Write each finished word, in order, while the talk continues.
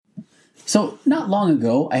So not long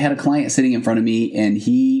ago, I had a client sitting in front of me, and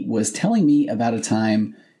he was telling me about a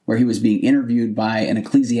time where he was being interviewed by an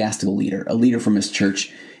ecclesiastical leader, a leader from his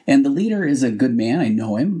church. And the leader is a good man. I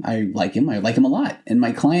know him. I like him a lot. And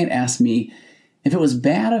my client asked me if it was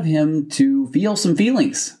bad of him to feel some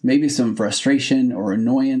feelings, maybe some frustration or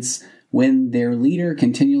annoyance, when their leader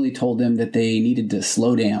continually told them that they needed to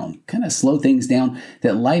slow down, kind of slow things down,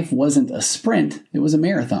 that life wasn't a sprint, it was a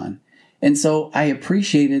marathon. And so I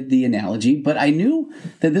appreciated the analogy, but I knew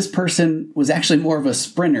that this person was actually more of a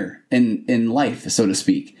sprinter in life, so to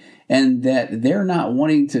speak, and that they're not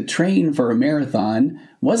wanting to train for a marathon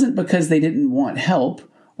wasn't because they didn't want help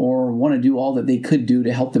or want to do all that they could do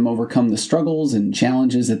to help them overcome the struggles and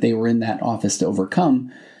challenges that they were in that office to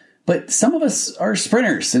overcome. But some of us are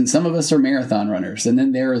sprinters and some of us are marathon runners. And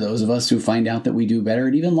then there are those of us who find out that we do better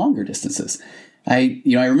at even longer distances. I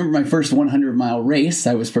remember my first 100-mile race.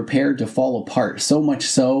 I was prepared to fall apart, so much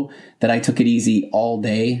so that I took it easy all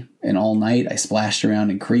day and all night. I splashed around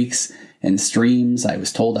in creeks and streams. I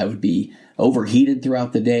was told I would be overheated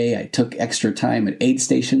throughout the day. I took extra time at aid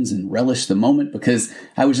stations and relished the moment because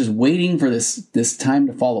I was just waiting for this time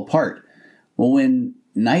to fall apart. Well, when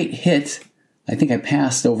night hit, I think I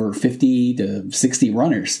passed over 50 to 60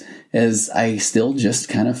 runners as I still just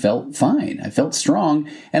kind of felt fine. I felt strong,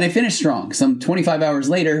 and I finished strong some 25 hours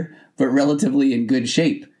later, but relatively in good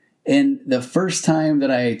shape. And the first time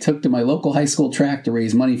that I took to my local high school track to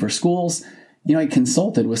raise money for schools, I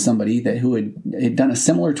consulted with somebody who had done a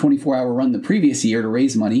similar 24-hour run the previous year to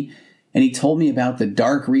raise money. And he told me about the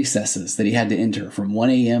dark recesses that he had to enter from 1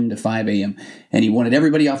 a.m. to 5 a.m. And he wanted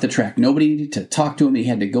everybody off the track, nobody to talk to him. He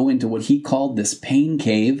had to go into what he called this pain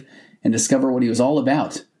cave and discover what he was all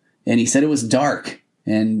about. And he said it was dark.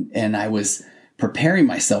 And I was preparing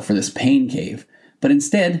myself for this pain cave. But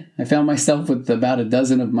instead, I found myself with about a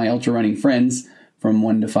dozen of my ultra running friends from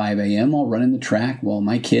 1 to 5 a.m. all running the track while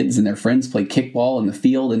my kids and their friends played kickball in the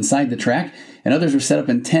field inside the track. And others were set up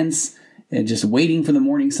in tents and just waiting for the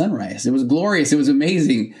morning sunrise. It was glorious. It was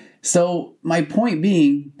amazing. So my point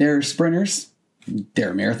being, there are sprinters,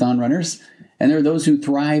 there are marathon runners, and there are those who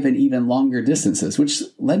thrive in even longer distances, which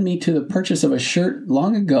led me to the purchase of a shirt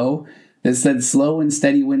long ago that said slow and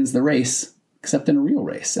steady wins the race, except in a real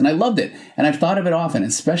race. And I loved it. And I've thought of it often,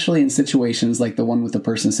 especially in situations like the one with the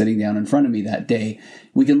person sitting down in front of me that day.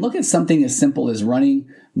 We can look at something as simple as running,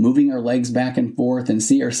 moving our legs back and forth, and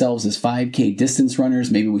see ourselves as 5K distance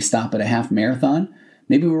runners. Maybe we stop at a half marathon.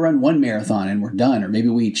 Maybe we run one marathon and we're done. Or maybe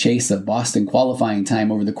we chase a Boston qualifying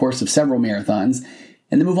time over the course of several marathons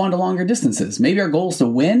and then move on to longer distances. Maybe our goal is to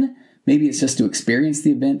win. Maybe it's just to experience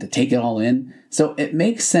the event, to take it all in. So it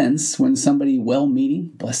makes sense when somebody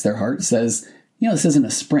well-meaning, bless their heart, says, this isn't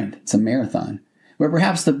a sprint, it's a marathon. Where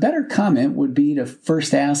perhaps the better comment would be to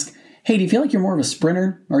first ask, hey, do you feel like you're more of a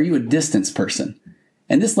sprinter or are you a distance person?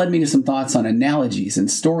 And this led me to some thoughts on analogies and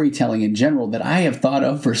storytelling in general that I have thought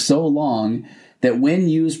of for so long that when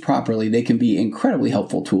used properly, they can be incredibly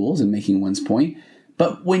helpful tools in making one's point.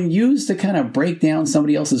 But when used to kind of break down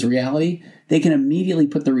somebody else's reality, they can immediately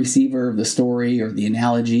put the receiver of the story or the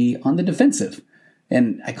analogy on the defensive.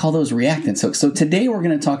 And I call those reactance hooks. So today we're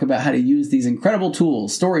going to talk about how to use these incredible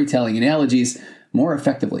tools, storytelling, analogies, more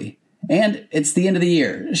effectively. And it's the end of the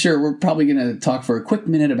year. Sure, we're probably going to talk for a quick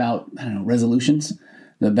minute about, resolutions,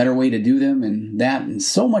 the better way to do them, and that, and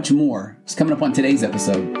so much more. It's coming up on today's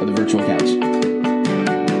episode of The Virtual Couch.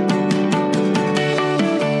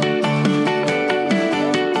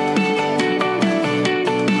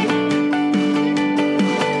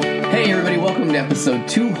 Welcome to episode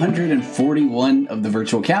 241 of The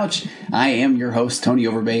Virtual Couch. I am your host, Tony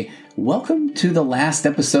Overbay. Welcome to the last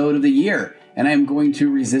episode of the year. And I am going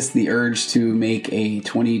to resist the urge to make a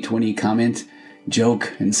 2020 comment,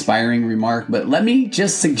 joke, inspiring remark. But let me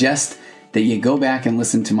just suggest that you go back and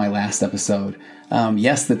listen to my last episode.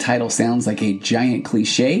 Yes, the title sounds like a giant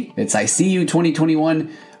cliche. It's I See You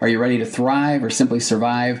 2021. Are you ready to thrive or simply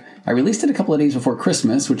survive? I released it a couple of days before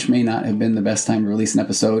Christmas, which may not have been the best time to release an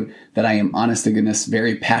episode that I am, honest to goodness,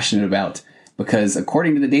 very passionate about. Because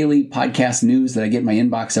according to the daily podcast news that I get in my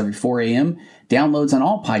inbox every 4 a.m., downloads on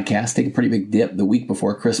all podcasts take a pretty big dip the week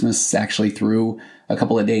before Christmas, actually through a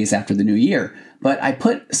couple of days after the new year. But I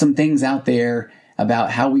put some things out there about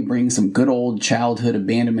how we bring some good old childhood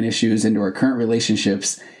abandonment issues into our current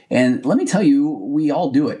relationships. And let me tell you, we all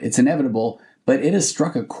do it. It's inevitable. But it has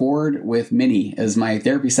struck a chord with many as my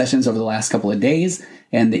therapy sessions over the last couple of days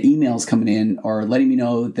and the emails coming in are letting me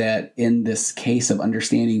know that in this case of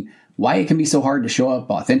understanding why it can be so hard to show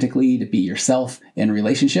up authentically, to be yourself in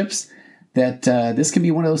relationships, that this can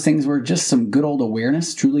be one of those things where just some good old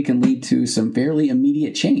awareness truly can lead to some fairly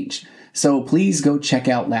immediate change. So please go check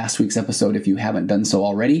out last week's episode if you haven't done so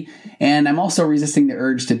already. And I'm also resisting the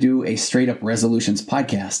urge to do a straight up resolutions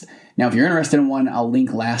podcast. Now, if you're interested in one, I'll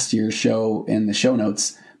link last year's show in the show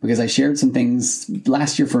notes, because I shared some things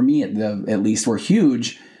last year for me at least were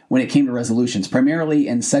huge when it came to resolutions, primarily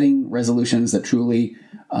in setting resolutions that truly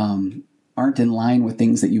aren't in line with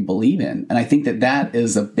things that you believe in. And I think that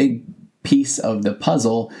is a big piece of the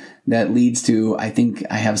puzzle that leads to, I think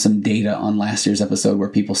I have some data on last year's episode where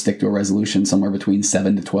people stick to a resolution somewhere between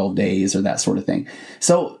 7 to 12 days or that sort of thing.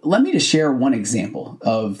 So let me just share one example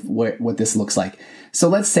of what this looks like. So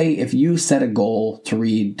let's say if you set a goal to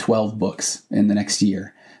read 12 books in the next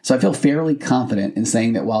year. So I feel fairly confident in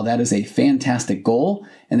saying that while that is a fantastic goal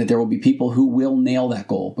and that there will be people who will nail that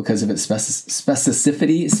goal because of its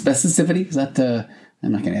specificity, is that,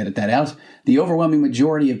 I'm not going to edit that out. The overwhelming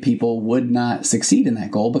majority of people would not succeed in that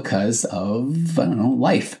goal because of,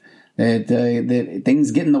 life. That things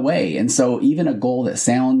get in the way. And so even a goal that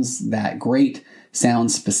sounds that great,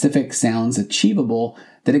 sounds specific, sounds achievable,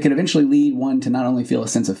 that it could eventually lead one to not only feel a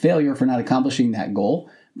sense of failure for not accomplishing that goal,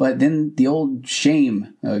 but then the old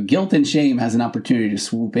shame, guilt and shame has an opportunity to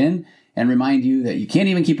swoop in and remind you that you can't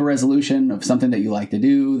even keep a resolution of something that you like to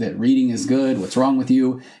do, that reading is good, what's wrong with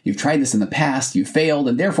you, you've tried this in the past, you failed,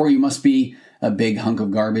 and therefore you must be a big hunk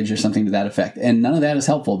of garbage or something to that effect. And none of that is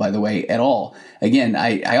helpful, by the way, at all. Again,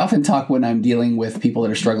 I often talk when I'm dealing with people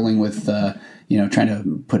that are struggling with trying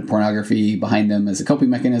to put pornography behind them as a coping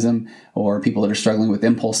mechanism, or people that are struggling with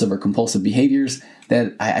impulsive or compulsive behaviors,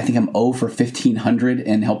 that I think I'm 0 for 1,500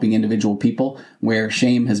 in helping individual people where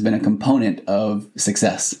shame has been a component of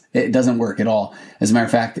success. It doesn't work at all. As a matter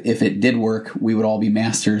of fact, if it did work, we would all be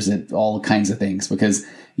masters at all kinds of things, because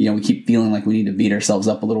we keep feeling like we need to beat ourselves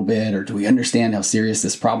up a little bit, or do we understand how serious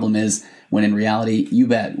this problem is? When in reality, you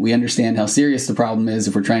bet we understand how serious the problem is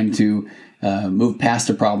if we're trying to move past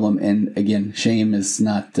a problem. And again, shame is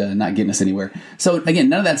not getting us anywhere. So again,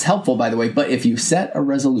 none of that's helpful, by the way. But if you set a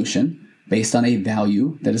resolution based on a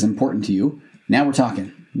value that is important to you, now we're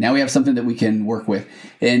talking. Now we have something that we can work with.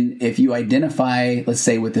 And if you identify, let's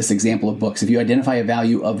say with this example of books, if you identify a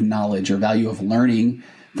value of knowledge or value of learning,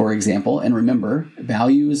 for example, and remember,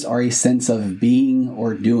 values are a sense of being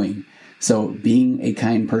or doing. So being a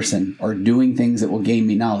kind person or doing things that will gain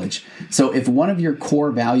me knowledge. So if one of your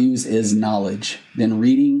core values is knowledge, then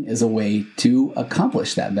reading is a way to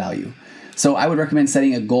accomplish that value. So I would recommend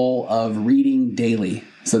setting a goal of reading daily.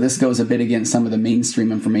 So this goes a bit against some of the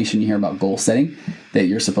mainstream information you hear about goal setting, that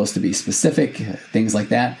you're supposed to be specific, things like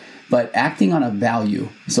that. But acting on a value,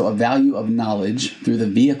 so a value of knowledge through the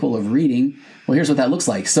vehicle of reading, well, here's what that looks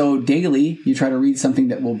like. So daily, you try to read something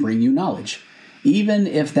that will bring you knowledge. Even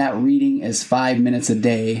if that reading is 5 minutes a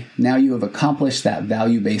day, now you have accomplished that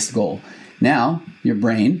value-based goal. Now, your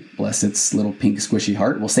brain, bless its little pink squishy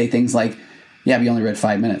heart, will say things like, yeah, but you only read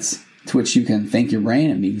 5 minutes, to which you can thank your brain.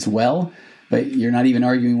 It means well, but you're not even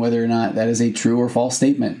arguing whether or not that is a true or false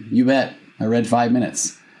statement. You bet, I read 5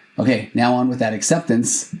 minutes. Okay, now on with that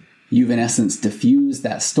acceptance. You've in essence diffused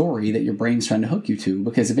that story that your brain's trying to hook you to,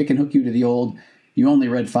 because if it can hook you to the old, you only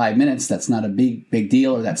read 5 minutes, that's not a big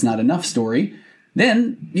deal, or that's not enough story,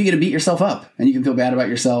 then you get to beat yourself up and you can feel bad about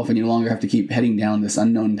yourself, and you no longer have to keep heading down this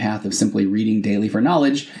unknown path of simply reading daily for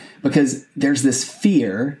knowledge, because there's this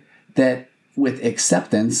fear that with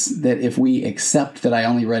acceptance, that if we accept that I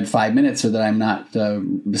only read 5 minutes, or that I'm not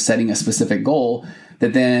setting a specific goal,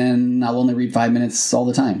 that then I'll only read 5 minutes all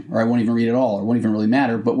the time, or I won't even read at all, or it won't even really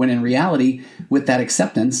matter. But when in reality, with that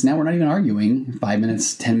acceptance, now we're not even arguing 5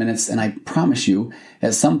 minutes, 10 minutes, and I promise you,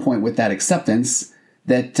 at some point with that acceptance,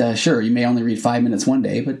 that sure, you may only read 5 minutes one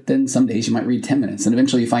day, but then some days you might read 10 minutes, and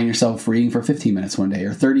eventually you find yourself reading for 15 minutes one day,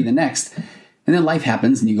 or 30 the next, and then life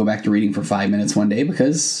happens, and you go back to reading for 5 minutes one day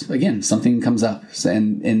because, again, something comes up.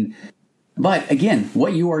 But again,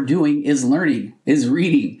 what you are doing is learning, is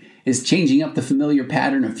reading, is changing up the familiar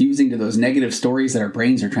pattern of fusing to those negative stories that our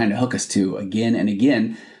brains are trying to hook us to again and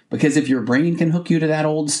again. Because if your brain can hook you to that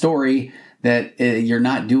old story that you're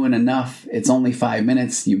not doing enough, it's only 5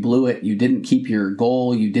 minutes, you blew it, you didn't keep your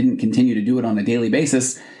goal, you didn't continue to do it on a daily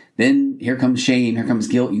basis, then here comes shame, here comes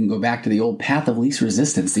guilt. You can go back to the old path of least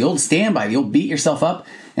resistance, the old standby, the old beat yourself up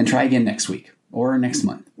and try again next week or next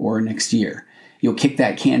month or next year. You'll kick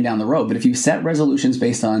that can down the road. But if you set resolutions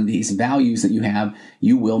based on these values that you have,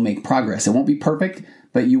 you will make progress. It won't be perfect,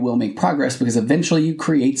 but you will make progress, because eventually you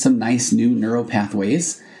create some nice new neural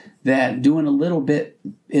pathways that doing a little bit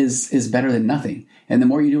is better than nothing. And the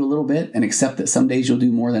more you do a little bit and accept that some days you'll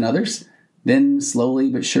do more than others, then slowly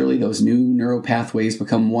but surely those new neural pathways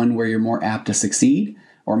become one where you're more apt to succeed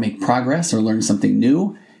or make progress or learn something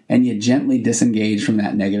new. and you gently disengage from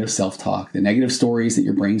that negative self-talk, the negative stories that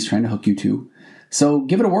your brain's trying to hook you to. So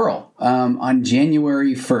give it a whirl. On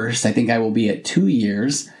January 1st, I think I will be at 2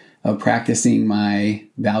 years of practicing my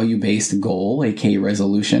value-based goal, aka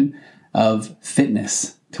resolution, of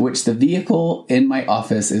fitness, to which the vehicle in my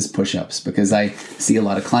office is push-ups, because I see a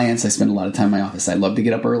lot of clients. I spend a lot of time in my office. I love to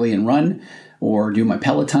get up early and run or do my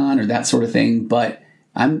Peloton or that sort of thing, but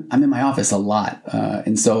I'm in my office a lot.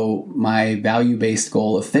 And so my value-based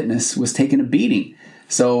goal of fitness was taking a beating.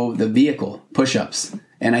 So the vehicle, push-ups,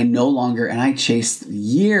 and I chased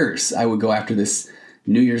years. I would go after this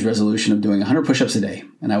New Year's resolution of doing 100 push-ups a day.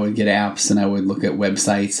 And I would get apps and I would look at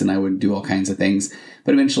websites and I would do all kinds of things.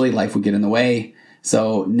 But eventually life would get in the way.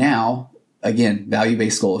 So now, again,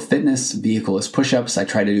 value-based goal of fitness, vehicle is push-ups. I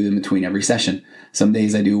try to do them between every session. Some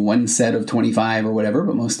days I do one set of 25 or whatever,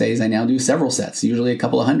 but most days I now do several sets, usually a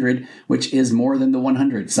couple of hundred, which is more than the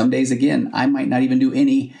 100. Some days, again, I might not even do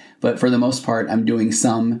any, but for the most part, I'm doing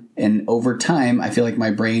some. And over time, I feel like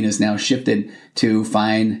my brain is now shifted to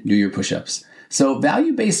fine, do your push-ups. So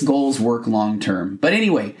value-based goals work long-term. But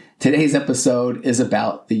anyway, today's episode is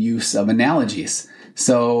about the use of analogies.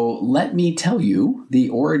 So let me tell you the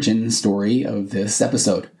origin story of this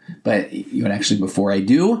episode. But actually, before I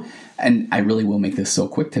do, and I really will make this so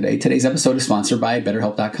quick today, today's episode is sponsored by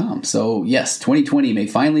BetterHelp.com. So yes, 2020 may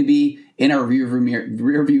finally be in our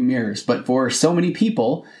rearview mirrors, but for so many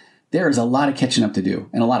people, there is a lot of catching up to do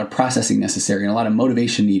and a lot of processing necessary and a lot of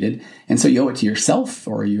motivation needed. And so you owe it to yourself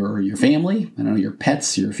or your family, your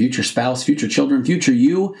pets, your future spouse, future children, future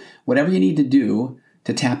you, whatever you need to do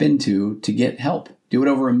to tap into to get help. Do what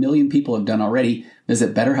over 1 million people have done already.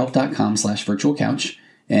 Visit betterhelp.com/virtualcouch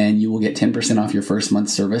and you will get 10% off your first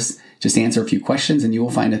month's service. Just answer a few questions and you will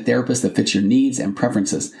find a therapist that fits your needs and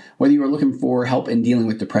preferences. Whether you are looking for help in dealing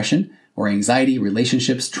with depression or anxiety,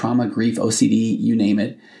 relationships, trauma, grief, OCD, you name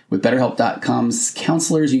it. With BetterHelp.com's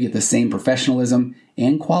counselors, you get the same professionalism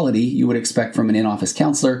and quality you would expect from an in-office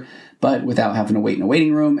counselor, but without having to wait in a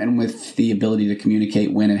waiting room and with the ability to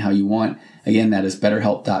communicate when and how you want. Again, that is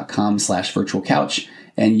betterhelp.com/virtualcouch,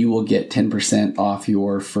 and you will get 10% off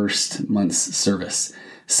your first month's service.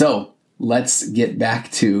 So let's get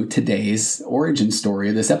back to today's origin story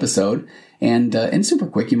of this episode. And super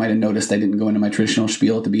quick, you might have noticed I didn't go into my traditional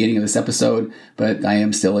spiel at the beginning of this episode, but I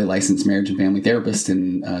am still a licensed marriage and family therapist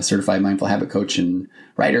and certified mindful habit coach and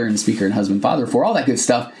writer and speaker and husband, father, for all that good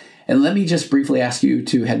stuff. And let me just briefly ask you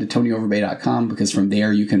to head to TonyOverbay.com, because from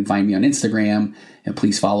there you can find me on Instagram, and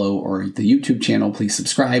please follow, or the YouTube channel, please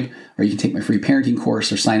subscribe, or you can take my free parenting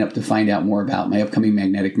course or sign up to find out more about my upcoming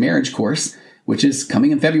magnetic marriage course, which is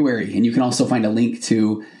coming in February. And you can also find a link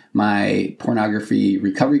to my pornography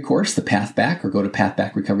recovery course, The Path Back, or go to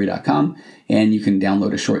pathbackrecovery.com, and you can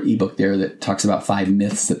download a short ebook there that talks about 5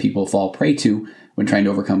 myths that people fall prey to when trying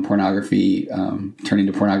to overcome pornography, turning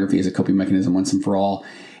to pornography as a coping mechanism once and for all.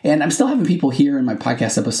 And I'm still having people here in my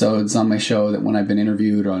podcast episodes on my show that when I've been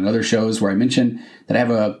interviewed or on other shows where I mention that I have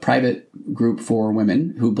a private group for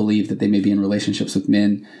women who believe that they may be in relationships with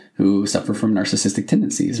men who suffer from narcissistic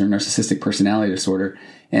tendencies or narcissistic personality disorder.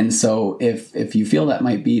 And so if you feel that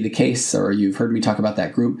might be the case, or you've heard me talk about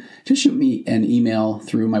that group, just shoot me an email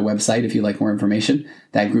through my website if you'd like more information.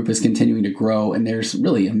 That group is continuing to grow, and there's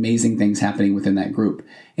really amazing things happening within that group.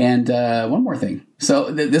 And one more thing.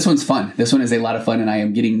 So this one's fun. This one is a lot of fun, and I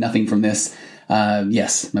am getting nothing from this.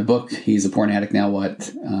 Yes, my book, He's a Porn Addict Now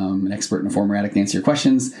What? An Expert and a Former Addict to Answer Your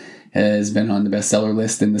Questions, has been on the bestseller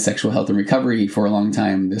list in the sexual health and recovery for a long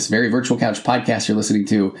time. This very Virtual Couch podcast you're listening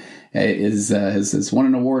to has won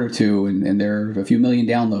an award or two, and there are a few million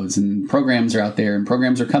downloads, and programs are out there, and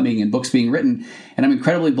programs are coming, and books being written. And I'm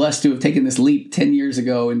incredibly blessed to have taken this leap 10 years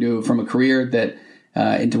ago from a career that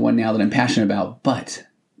into one now that I'm passionate about. But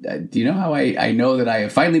do you know how I know that I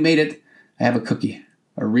have finally made it? I have a cookie,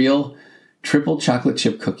 a real triple chocolate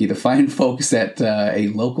chip cookie. The fine folks at a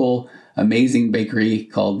local amazing bakery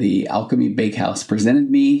called the Alchemy Bakehouse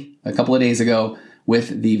presented me a couple of days ago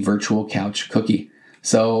with the Virtual Couch cookie.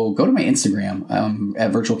 So go to my Instagram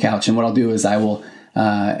at Virtual Couch, and what I'll do is I will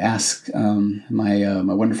ask my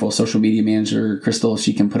wonderful social media manager, Crystal, if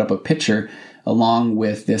she can put up a picture along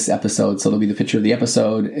with this episode. So there'll be the picture of the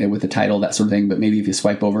episode with the title, that sort of thing. But maybe if you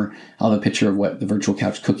swipe over, I'll have a picture of what the Virtual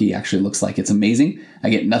Couch cookie actually looks like. It's amazing. I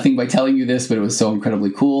get nothing by telling you this, but it was so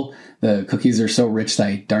incredibly cool. The cookies are so rich that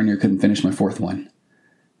I darn near couldn't finish my 4th one.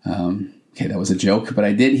 Okay, that was a joke, but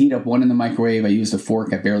I did heat up one in the microwave. I used a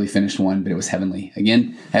fork. I barely finished one, but it was heavenly.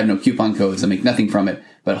 Again, I have no coupon codes. I make nothing from it,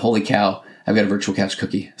 but holy cow, I've got a virtual couch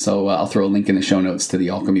cookie. So I'll throw a link in the show notes to the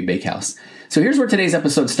Alchemy Bakehouse. So here's where today's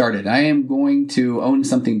episode started. I am going to own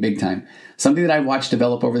something big time, something that I've watched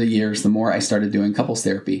develop over the years the more I started doing couples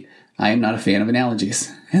therapy. I am not a fan of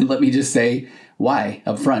analogies. And let me just say why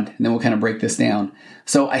up front, and then we'll kind of break this down.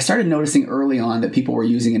 So I started noticing early on that people were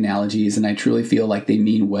using analogies, and I truly feel like they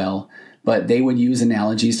mean well, but they would use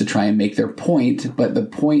analogies to try and make their point. But the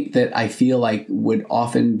point that I feel like would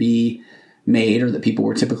often be made, or that people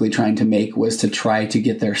were typically trying to make, was to try to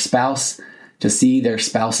get their spouse to see their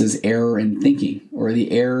spouse's error in thinking, or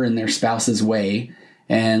the error in their spouse's way.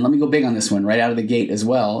 And let me go big on this one right out of the gate as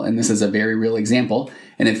well. And this is a very real example.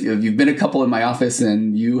 And if you've been a couple in my office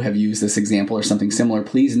and you have used this example or something similar,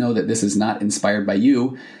 please know that this is not inspired by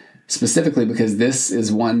you specifically, because this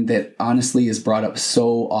is one that honestly is brought up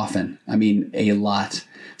so often. I mean, a lot.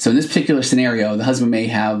 So in this particular scenario, the husband may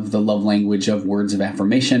have the love language of words of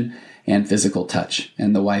affirmation and physical touch,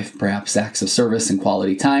 and the wife perhaps acts of service and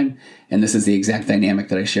quality time. And this is the exact dynamic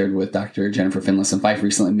that I shared with Dr. Jennifer Finlayson-Fife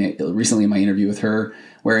recently in my interview with her,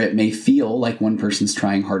 where it may feel like one person's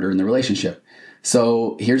trying harder in the relationship.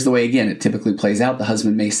 So here's the way, again, it typically plays out. The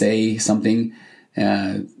husband may say something,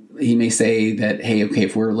 he may say that, hey, okay,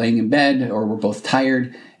 if we're laying in bed or we're both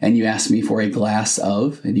tired and you ask me for a glass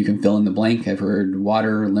of, and you can fill in the blank, I've heard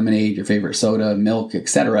water, lemonade, your favorite soda, milk,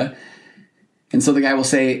 etc. And so the guy will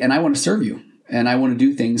say, and I want to serve you, and I want to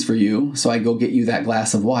do things for you, so I go get you that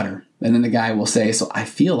glass of water. And then the guy will say, so I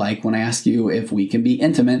feel like when I ask you if we can be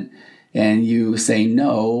intimate, and you say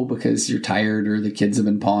no because you're tired, or the kids have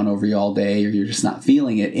been pawing over you all day, or you're just not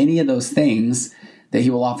feeling it, any of those things, that he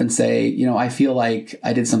will often say, I feel like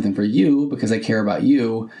I did something for you because I care about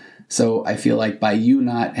you. So I feel like by you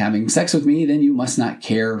not having sex with me, then you must not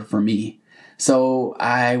care for me. So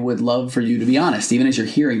I would love for you to be honest, even as you're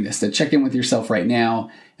hearing this, to check in with yourself right now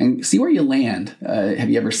and see where you land. Have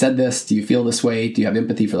you ever said this? Do you feel this way? Do you have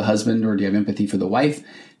empathy for the husband, or do you have empathy for the wife?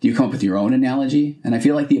 Do you come up with your own analogy? And I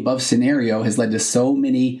feel like the above scenario has led to so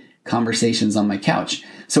many conversations on my couch.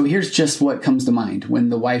 So here's just what comes to mind when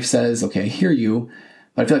the wife says, okay, I hear you,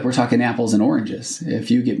 but I feel like we're talking apples and oranges.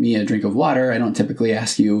 If you get me a drink of water, I don't typically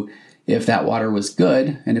ask you if that water was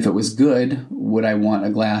good. And if it was good, would I want a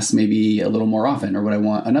glass maybe a little more often, or would I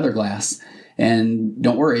want another glass? And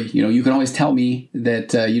don't worry, you can always tell me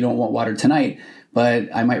that you don't want water tonight, but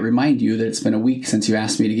I might remind you that it's been a week since you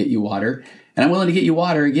asked me to get you water. And I'm willing to get you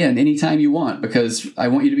water again anytime you want, because I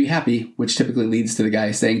want you to be happy, which typically leads to the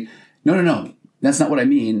guy saying, no, that's not what I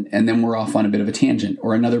mean. And then we're off on a bit of a tangent,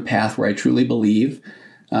 or another path where I truly believe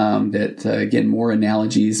that, again, more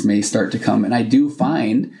analogies may start to come. And I do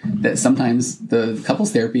find that sometimes the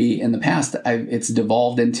couples therapy in the past, it's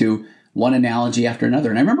devolved into one analogy after another.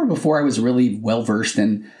 And I remember before I was really well-versed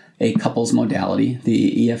in a couples modality,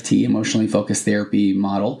 the EFT, emotionally focused therapy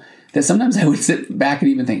model, that sometimes I would sit back and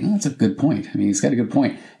even think, oh, that's a good point. I mean, he's got a good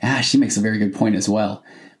point. She makes a very good point as well.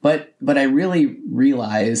 But I really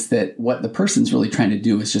realized that what the person's really trying to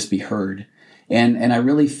do is just be heard. And I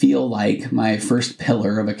really feel like my first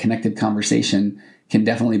pillar of a connected conversation can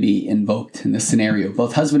definitely be invoked in this scenario.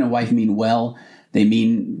 Both husband and wife mean well. They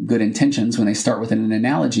mean good intentions when they start with an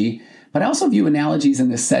analogy. But I also view analogies in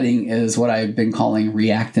this setting as what I've been calling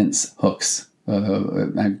reactance hooks.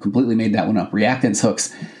 I completely made that one up. Reactance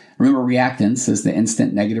hooks. Remember, reactance is the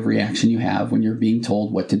instant negative reaction you have when you're being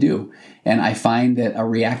told what to do. And I find that a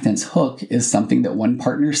reactance hook is something that one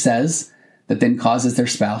partner says that then causes their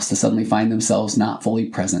spouse to suddenly find themselves not fully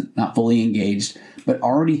present, not fully engaged, but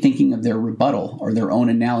already thinking of their rebuttal or their own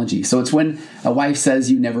analogy. So it's when a wife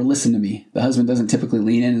says, you never listen to me. The husband doesn't typically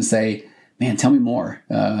lean in and say, man, tell me more.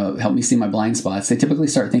 Help me see my blind spots. They typically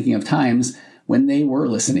start thinking of times when they were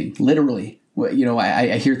listening, literally.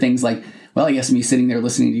 I hear things like, well, I guess me sitting there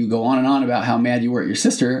listening to you go on and on about how mad you were at your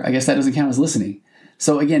sister, I guess that doesn't count as listening.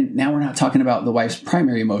 So again, now we're not talking about the wife's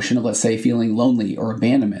primary emotion of, let's say, feeling lonely or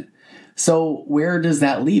abandonment. So where does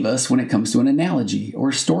that leave us when it comes to an analogy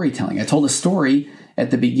or storytelling? I told a story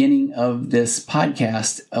at the beginning of this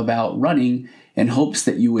podcast about running in hopes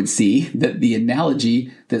that you would see that the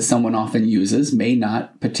analogy that someone often uses may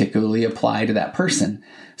not particularly apply to that person.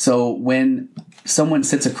 So when someone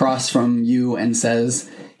sits across from you and says,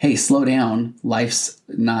 hey, slow down, life's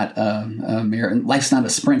not a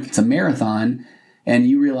sprint, it's a marathon, and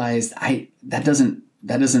you realize that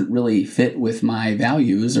doesn't really fit with my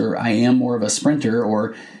values, or I am more of a sprinter,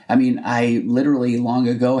 or I literally long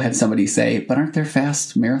ago had somebody say, but aren't there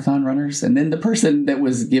fast marathon runners? And then the person that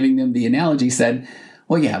was giving them the analogy said,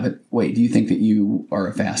 well, yeah, but wait, do you think that you are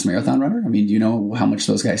a fast marathon runner? Do you know how much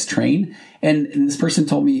those guys train? And this person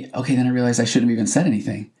told me, okay, then I realized I shouldn't have even said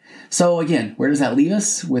anything. So again, where does that leave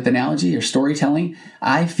us with analogy or storytelling?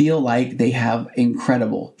 I feel like they have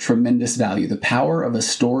incredible, tremendous value. The power of a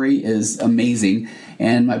story is amazing.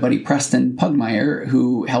 And my buddy Preston Pugmire,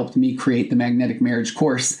 who helped me create the Magnetic Marriage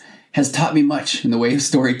course, has taught me much in the way of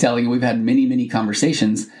storytelling. We've had many, many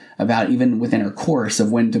conversations about, even within our course,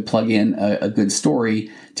 of when to plug in a good story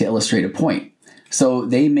to illustrate a point. So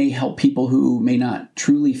they may help people who may not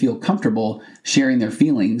truly feel comfortable sharing their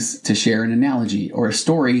feelings to share an analogy or a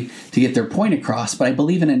story to get their point across. But I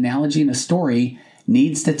believe an analogy and a story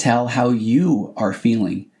needs to tell how you are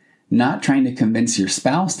feeling, not trying to convince your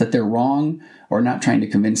spouse that they're wrong, or not trying to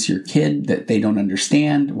convince your kid that they don't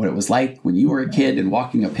understand what it was like when you were a kid and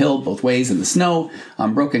walking uphill both ways in the snow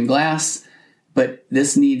on broken glass. But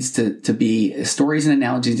this needs to be, stories and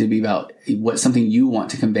analogies to be about something you want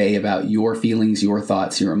to convey about your feelings, your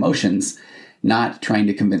thoughts, your emotions, not trying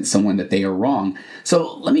to convince someone that they are wrong.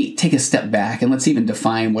 So let me take a step back and let's even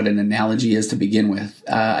define what an analogy is to begin with.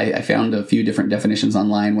 I found a few different definitions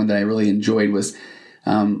online. One that I really enjoyed was,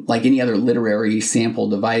 like any other literary sample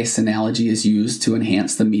device, analogy is used to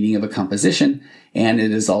enhance the meaning of a composition, and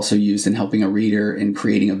it is also used in helping a reader in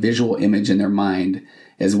creating a visual image in their mind,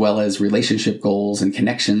 as well as relationship goals and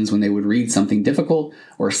connections when they would read something difficult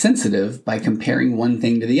or sensitive by comparing one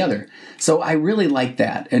thing to the other. So I really like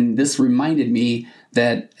that. And this reminded me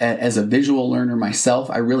that as a visual learner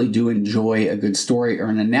myself, I really do enjoy a good story or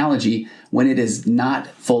an analogy when it is not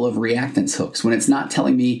full of reactance hooks, when it's not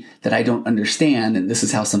telling me that I don't understand and this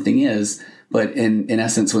is how something is, but in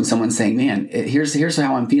essence, when someone's saying, man, here's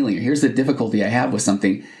how I'm feeling, or here's the difficulty I have with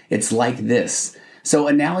something, it's like this. So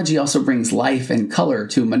analogy also brings life and color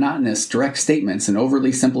to monotonous, direct statements and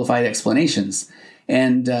overly simplified explanations.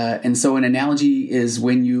 And so an analogy is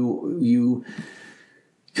when you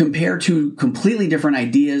compare two completely different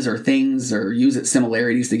ideas or things, or use its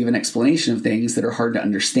similarities to give an explanation of things that are hard to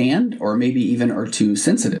understand, or maybe even are too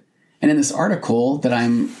sensitive. And in this article that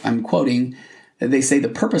I'm quoting, they say the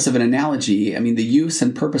purpose of an analogy, the use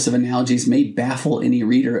and purpose of analogies may baffle any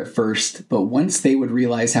reader at first, but once they would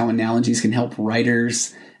realize how analogies can help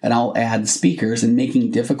writers, and I'll add speakers, in making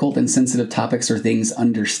difficult and sensitive topics or things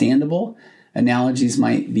understandable, analogies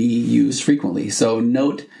might be used frequently. So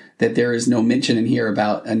note that there is no mention in here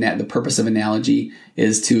about the purpose of analogy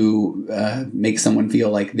is to make someone feel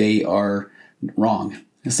like they are wrong.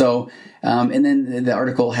 So, and then the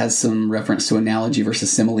article has some reference to analogy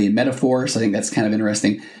versus simile and metaphor. So I think that's kind of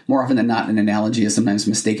interesting. More often than not, an analogy is sometimes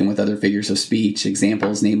mistaken with other figures of speech,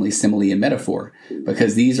 examples, namely simile and metaphor,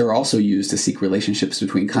 because these are also used to seek relationships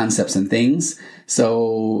between concepts and things.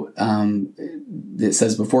 So, it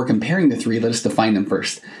says, before comparing the three, let us define them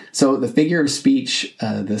first. So the figure of speech,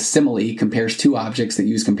 the simile, compares two objects that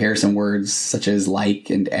use comparison words such as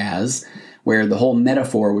like and as, where the whole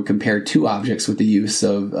metaphor would compare two objects with the use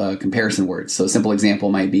of comparison words. So a simple example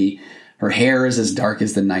might be, her hair is as dark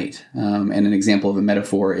as the night. And an example of a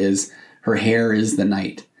metaphor is, her hair is the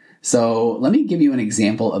night. So let me give you an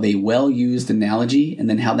example of a well-used analogy, and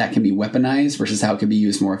then how that can be weaponized versus how it can be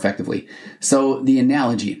used more effectively. So the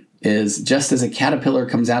analogy is, just as a caterpillar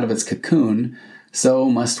comes out of its cocoon, so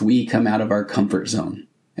must we come out of our comfort zone.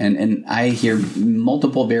 And I hear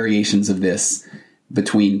multiple variations of this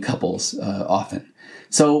between couples often.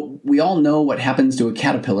 So we all know what happens to a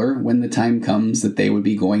caterpillar when the time comes that they would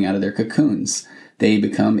be going out of their cocoons. They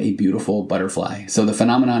become a beautiful butterfly. So the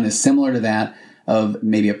phenomenon is similar to that of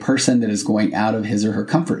maybe a person that is going out of his or her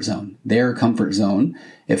comfort zone. Their comfort zone,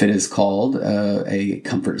 if it is called a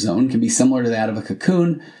comfort zone, can be similar to that of a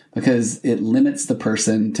cocoon, because it limits the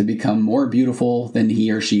person to become more beautiful than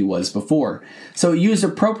he or she was before. So used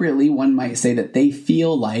appropriately, one might say that they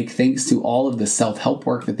feel like, thanks to all of the self-help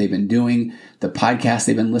work that they've been doing, the podcasts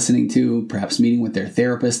they've been listening to, perhaps meeting with their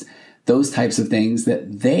therapist, those types of things,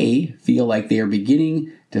 that they feel like they are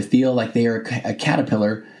beginning to feel like they are a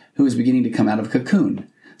caterpillar who is beginning to come out of a cocoon.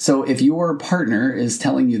 So if your partner is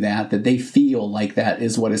telling you that they feel like that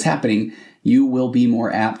is what is happening, you will be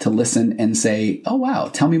more apt to listen and say, oh, wow,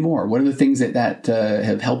 tell me more. What are the things that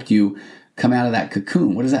have helped you come out of that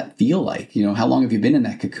cocoon? What does that feel like? How long have you been in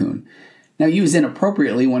that cocoon? Now, used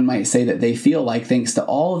inappropriately, one might say that they feel like, thanks to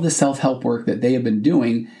all of the self-help work that they have been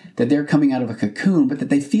doing, that they're coming out of a cocoon, but that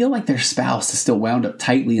they feel like their spouse is still wound up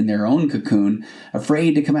tightly in their own cocoon,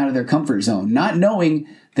 afraid to come out of their comfort zone, not knowing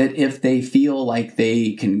that if they feel like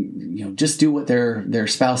they can, just do what their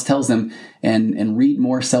spouse tells them and read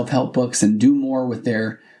more self-help books and do more with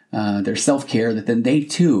their self-care, that then they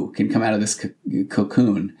too can come out of this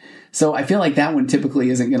cocoon. So I feel like that one typically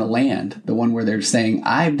isn't going to land, the one where they're saying,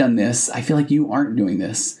 I've done this, I feel like you aren't doing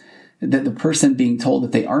this. that the person being told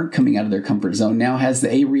that they aren't coming out of their comfort zone now has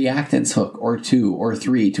a reactance hook or two or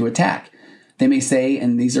three to attack. They may say,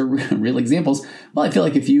 and these are real examples, well, I feel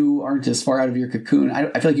like if you aren't as far out of your cocoon,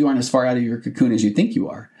 I feel like you aren't as far out of your cocoon as you think you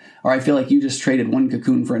are. Or I feel like you just traded one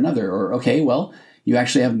cocoon for another. Or, okay, well, you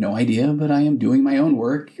actually have no idea, but I am doing my own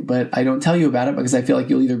work, but I don't tell you about it because I feel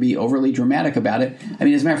like you'll either be overly dramatic about it. I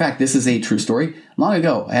mean, as a matter of fact, this is a true story. Long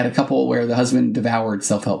ago, I had a couple where the husband devoured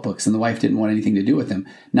self-help books and the wife didn't want anything to do with them.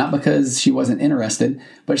 Not because she wasn't interested,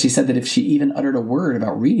 but she said that if she even uttered a word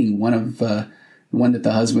about reading one that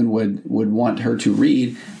the husband would want her to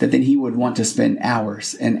read, that then he would want to spend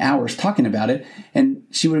hours and hours talking about it. And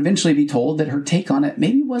she would eventually be told that her take on it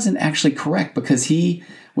maybe wasn't actually correct because he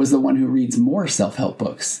was the one who reads more self-help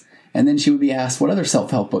books. And then she would be asked, what other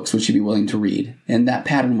self-help books would she be willing to read? And that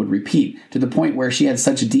pattern would repeat to the point where she had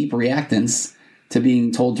such a deep reactance to being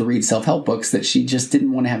told to read self-help books that she just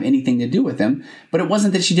didn't want to have anything to do with them. But it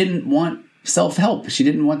wasn't that she didn't want self-help. She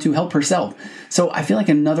didn't want to help herself. So I feel like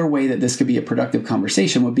another way that this could be a productive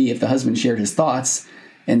conversation would be if the husband shared his thoughts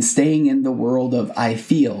and staying in the world of I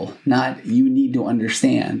feel, not you need to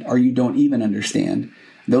understand or you don't even understand.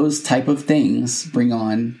 Those type of things bring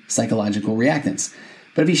on psychological reactance.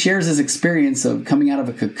 But if he shares his experience of coming out of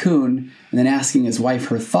a cocoon and then asking his wife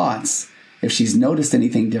her thoughts, if she's noticed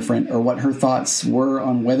anything different or what her thoughts were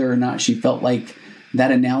on whether or not she felt like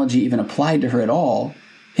that analogy even applied to her at all,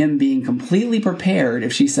 him being completely prepared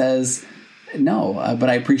if she says, no, but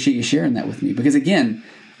I appreciate you sharing that with me. Because again,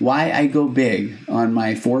 why I go big on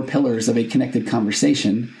my 4 pillars of a connected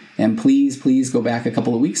conversation, and please go back a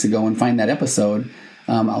couple of weeks ago and find that episode.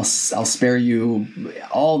 I'll spare you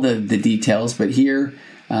all the details, but here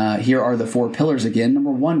are the 4 pillars again.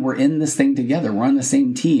 Number 1, we're in this thing together. We're on the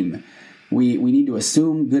same team. We need to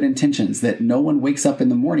assume good intentions, that no one wakes up in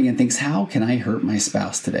the morning and thinks, how can I hurt my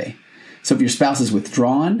spouse today? So if your spouse is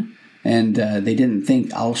withdrawn and they didn't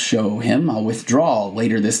think, I'll show him, I'll withdraw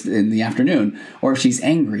later this in the afternoon. Or if she's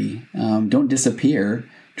angry, don't disappear.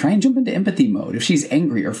 Try and jump into empathy mode. If she's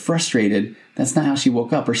angry or frustrated, that's not how she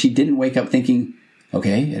woke up. Or she didn't wake up thinking,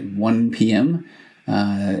 okay, at 1 p.m.,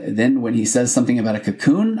 then when he says something about a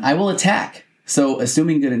cocoon, I will attack. So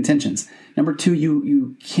assuming good intentions. Number 2,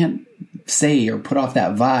 you can't say or put off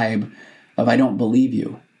that vibe of I don't believe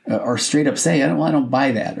you. Or straight up say, I don't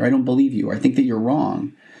buy that, or I don't believe you, or I think that you're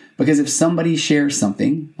wrong. Because if somebody shares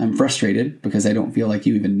something, I'm frustrated because I don't feel like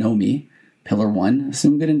you even know me. Pillar 1,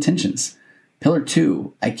 assume good intentions. Pillar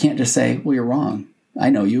 2, I can't just say, well, you're wrong. I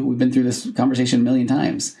know you. We've been through this conversation a million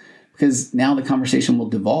times. Because now the conversation will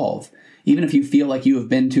devolve. Even if you feel like you have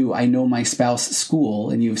been to I Know My Spouse school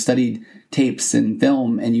and you've studied tapes and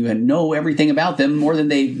film and you know everything about them more than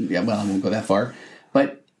they, well, I won't go that far.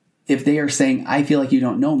 But if they are saying, I feel like you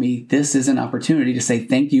don't know me, this is an opportunity to say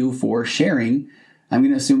thank you for sharing. I'm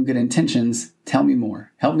going to assume good intentions. Tell me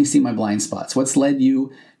more. Help me see my blind spots. What's led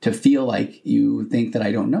you to feel like you think that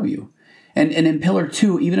I don't know you? And in pillar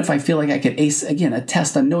 2, even if I feel like I could ace, again, a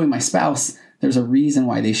test on knowing my spouse, there's a reason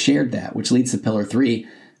why they shared that, which leads to pillar 3.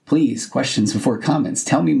 Please, questions before comments.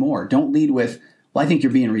 Tell me more. Don't lead with, well, I think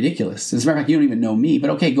you're being ridiculous. As a matter of fact, you don't even know me, but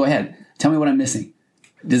okay, go ahead. Tell me what I'm missing.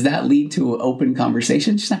 Does that lead to an open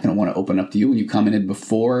conversation? She's not going to want to open up to you when you commented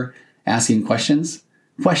before asking questions.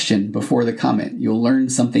 Question before the comment. You'll learn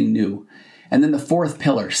something new. And then the 4th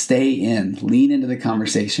pillar, stay in, lean into the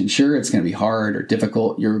conversation. Sure, it's going to be hard or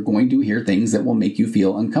difficult. You're going to hear things that will make you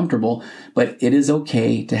feel uncomfortable, but it is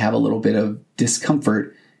okay to have a little bit of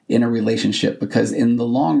discomfort in a relationship because in the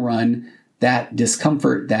long run, that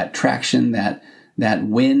discomfort, that traction, that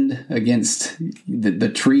wind against the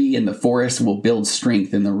tree and the forest will build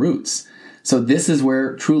strength in the roots. So this is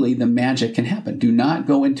where truly the magic can happen. Do not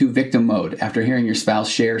go into victim mode after hearing your spouse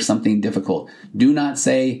share something difficult. Do not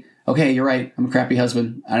say, okay, you're right. I'm a crappy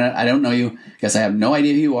husband. I don't know you. Guess I have no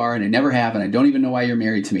idea who you are, and I never have, and I don't even know why you're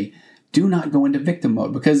married to me. Do not go into victim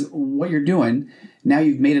mode because what you're doing, now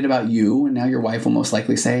you've made it about you, and now your wife will most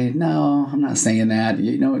likely say, no, I'm not saying that.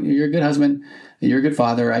 You know, you're a good husband. You're a good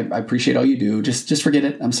father. I appreciate all you do. Just forget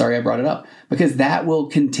it. I'm sorry I brought it up. Because that will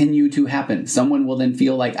continue to happen. Someone will then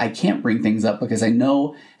feel like I can't bring things up because I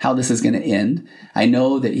know how this is going to end. I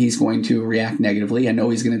know that he's going to react negatively. I know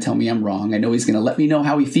he's going to tell me I'm wrong. I know he's going to let me know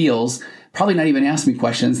how he feels, probably not even ask me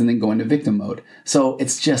questions and then go into victim mode. So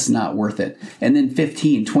it's just not worth it. And then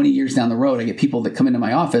 15, 20 years down the road, I get people that come into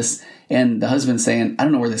my office and the husband's saying, I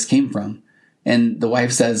don't know where this came from. And the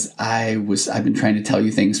wife says, I've been trying to tell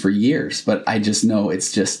you things for years, but I just know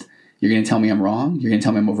it's just, you're going to tell me I'm wrong. You're going to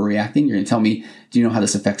tell me I'm overreacting. You're going to tell me, do you know how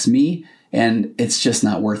this affects me? And it's just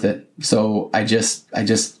not worth it. So I just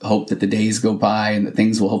hope that the days go by and that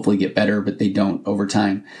things will hopefully get better, but they don't over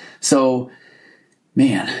time. So,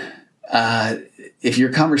 man, if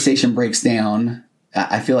your conversation breaks down,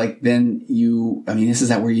 I feel like then this is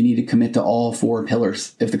where you need to commit to all 4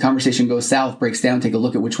 pillars. If the conversation goes south, breaks down, take a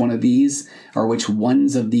look at which one of these or which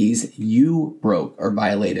ones of these you broke or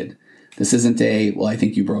violated. This isn't I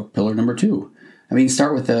think you broke pillar number 2.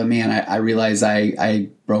 Start with I realize I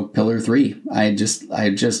broke pillar 3. I just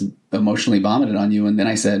emotionally vomited on you. And then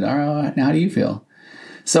I said, all right, now how do you feel?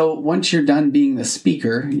 So once you're done being the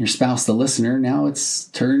speaker and your spouse the listener, now it's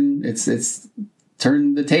turn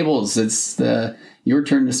the tables. It's your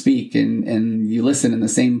turn to speak and you listen and the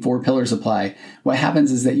same 4 pillars apply. What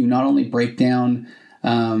happens is that you not only break down,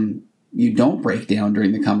 you don't break down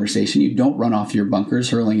during the conversation. You don't run off your bunkers,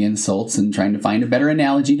 hurling insults and trying to find a better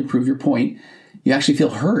analogy to prove your point. You actually feel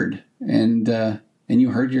heard and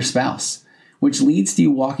you heard your spouse, which leads to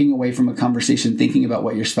you walking away from a conversation thinking about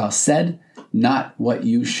what your spouse said, not what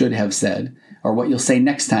you should have said, or what you'll say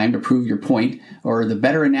next time to prove your point, or the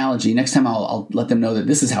better analogy. Next time I'll let them know that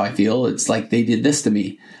this is how I feel. It's like they did this to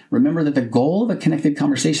me. Remember that the goal of a connected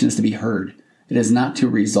conversation is to be heard. It is not to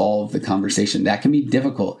resolve the conversation. That can be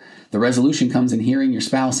difficult. The resolution comes in hearing your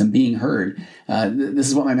spouse and being heard. This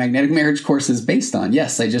is what my magnetic marriage course is based on.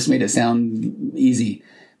 Yes, I just made it sound easy,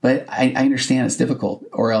 but I understand it's difficult,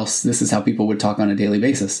 or else this is how people would talk on a daily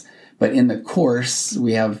basis. But in the course,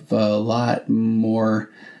 we have a lot more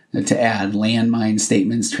to add: landmine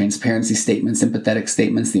statements, transparency statements, empathetic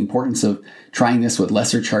statements, the importance of trying this with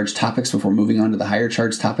lesser charged topics before moving on to the higher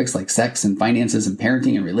charged topics like sex and finances and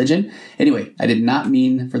parenting and religion. Anyway, I did not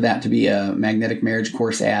mean for that to be a magnetic marriage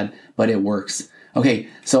course ad, but it works. Okay,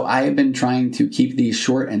 so I have been trying to keep these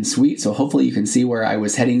short and sweet, so hopefully you can see where I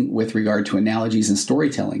was heading with regard to analogies and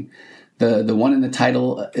storytelling. The one in the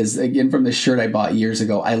title is, again, from this shirt I bought years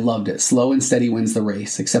ago. I loved it. Slow and steady wins the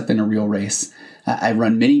race, except in a real race. I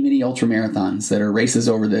run many ultra marathons that are races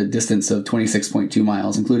over the distance of 26.2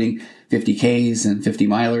 miles, including 50Ks and 50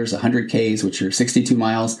 milers, 100Ks, which are 62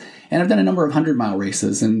 miles. And I've done a number of 100-mile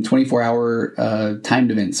races and 24-hour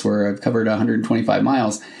timed events where I've covered 125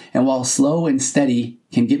 miles. And while slow and steady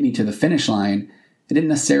can get me to the finish line, it didn't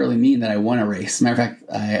necessarily mean that I won a race. Matter of fact,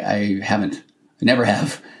 I haven't. I never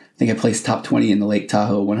have. I think I placed top 20 in the Lake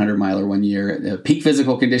Tahoe 100-miler one year at peak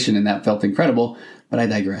physical condition, and that felt incredible, but I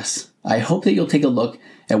digress. I hope that you'll take a look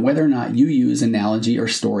at whether or not you use analogy or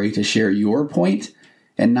story to share your point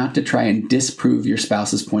and not to try and disprove your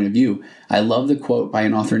spouse's point of view. I love the quote by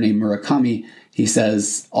an author named Murakami. He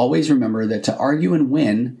says, "Always remember that to argue and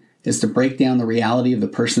win is to break down the reality of the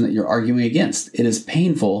person that you're arguing against. It is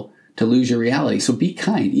painful to lose your reality. So be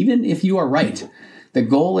kind, even if you are right. The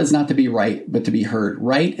goal is not to be right, but to be heard.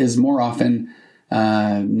 Right is more often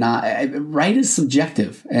right is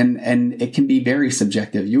subjective, and it can be very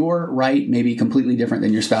subjective. Your right may be completely different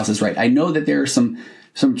than your spouse's right. I know that there are some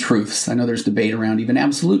truths. I know there's debate around even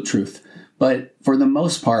absolute truth, but for the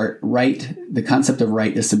most part, right, the concept of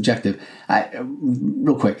right is subjective.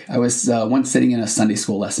 Real quick, I was once sitting in a Sunday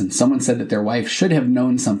school lesson. Someone said that their wife should have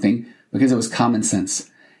known something because it was common sense.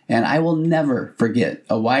 And I will never forget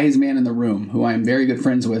a wise man in the room who I am very good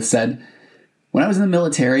friends with said, "When I was in the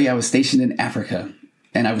military, I was stationed in Africa,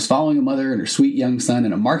 and I was following a mother and her sweet young son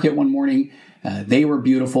in a market one morning. They were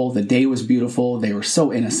beautiful. The day was beautiful. They were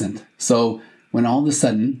so innocent. So when all of a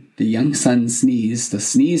sudden the young son sneezed, the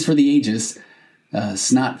sneeze for the ages,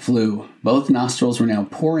 snot flew. Both nostrils were now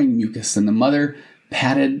pouring mucus, and the mother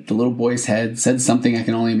patted the little boy's head, said something I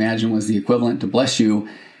can only imagine was the equivalent to 'bless you,'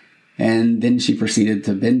 and then she proceeded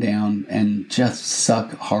to bend down and just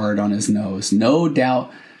suck hard on his nose, no doubt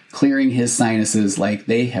clearing his sinuses like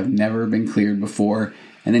they have never been cleared before.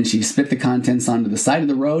 And then she spit the contents onto the side of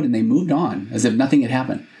the road, and they moved on as if nothing had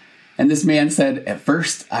happened." And this man said, "At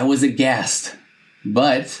first I was aghast,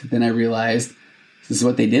 but then I realized this is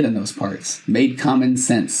what they did in those parts. Made common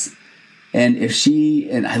sense." And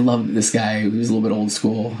and I love this guy, he was a little bit old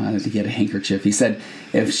school. I think he had a handkerchief. He said,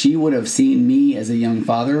 "If she would have seen me as a young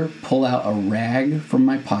father pull out a rag from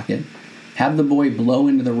my pocket, have the boy blow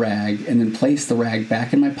into the rag, and then place the rag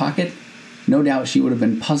back in my pocket, no doubt she would have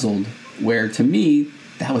been puzzled, where to me,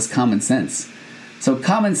 that was common sense." So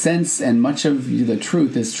common sense and much of the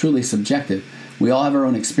truth is truly subjective. We all have our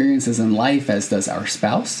own experiences in life, as does our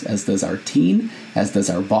spouse, as does our teen, as does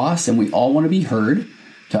our boss, and we all want to be heard,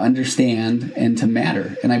 to understand, and to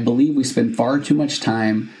matter. And I believe we spend far too much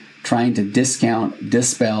time trying to discount,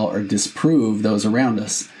 dispel, or disprove those around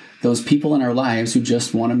us, those people in our lives who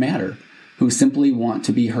just want to matter, who simply want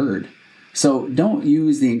to be heard. So don't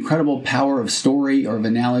use the incredible power of story or of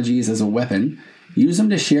analogies as a weapon. Use them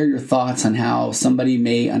to share your thoughts on how somebody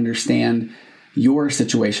may understand your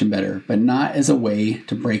situation better, but not as a way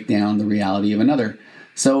to break down the reality of another.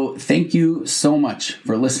 So thank you so much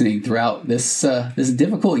for listening throughout this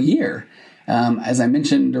difficult year. As I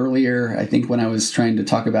mentioned earlier, I think when I was trying to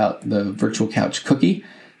talk about the Virtual Couch Cookie,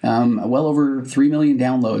 well over 3 million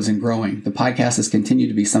downloads and growing. The podcast has continued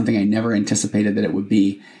to be something I never anticipated that it would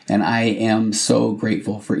be. And I am so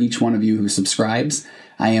grateful for each one of you who subscribes.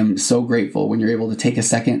 I am so grateful when you're able to take a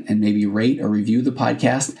second and maybe rate or review the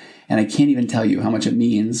podcast. And I can't even tell you how much it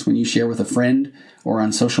means when you share with a friend or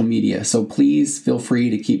on social media. So please feel free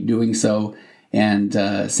to keep doing so. And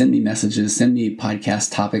send me messages, send me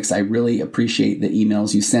podcast topics. I really appreciate the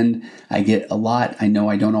emails you send. I get a lot. I know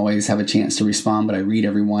I don't always have a chance to respond, but I read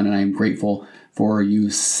everyone, and I am grateful for you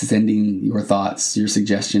sending your thoughts, your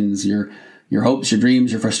suggestions, your hopes, your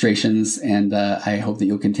dreams, your frustrations, and I hope that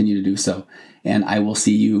you'll continue to do so. And I will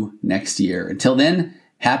see you next year. Until then,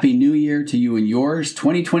 Happy New Year to you and yours,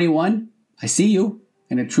 2021. I see you,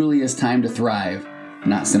 and it truly is time to thrive,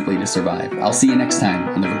 not simply to survive. I'll see you next time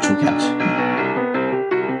on the Virtual Couch.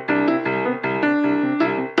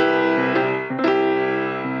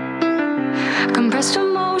 Compressed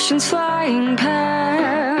emotions flying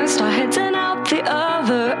past our heads and out the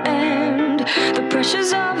other end. The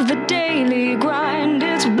pressures of the daily grind,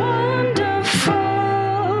 it's wonderful.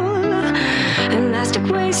 Elastic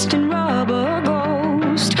waste and rubber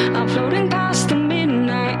ghost, I'm floating past the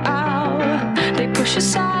midnight hour. They push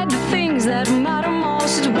aside the things that matter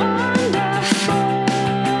most. It's wonderful.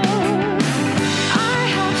 I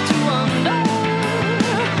have to wonder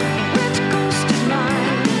which ghost is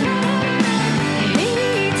mine. He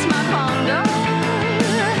eats my ponder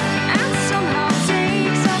and somehow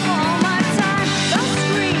takes up all my time. The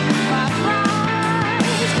screen of my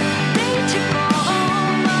lies, they tickle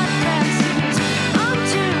all my fancies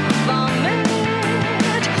until the vomit.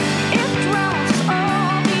 It drowns us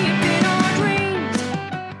all deep in our dreams.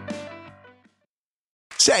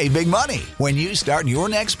 Save big money when you start your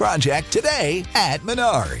next project today at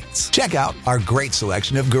Menards. Check out our great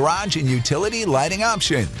selection of garage and utility lighting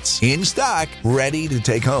options in stock, ready to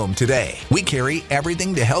take home today. We carry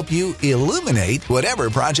everything to help you illuminate whatever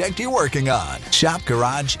project you're working on. Shop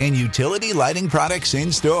garage and utility lighting products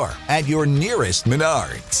in store at your nearest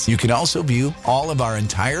Menards. You can also view all of our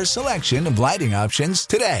entire selection of lighting options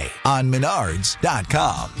today on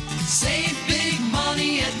Menards.com. Save big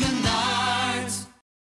money at Menards.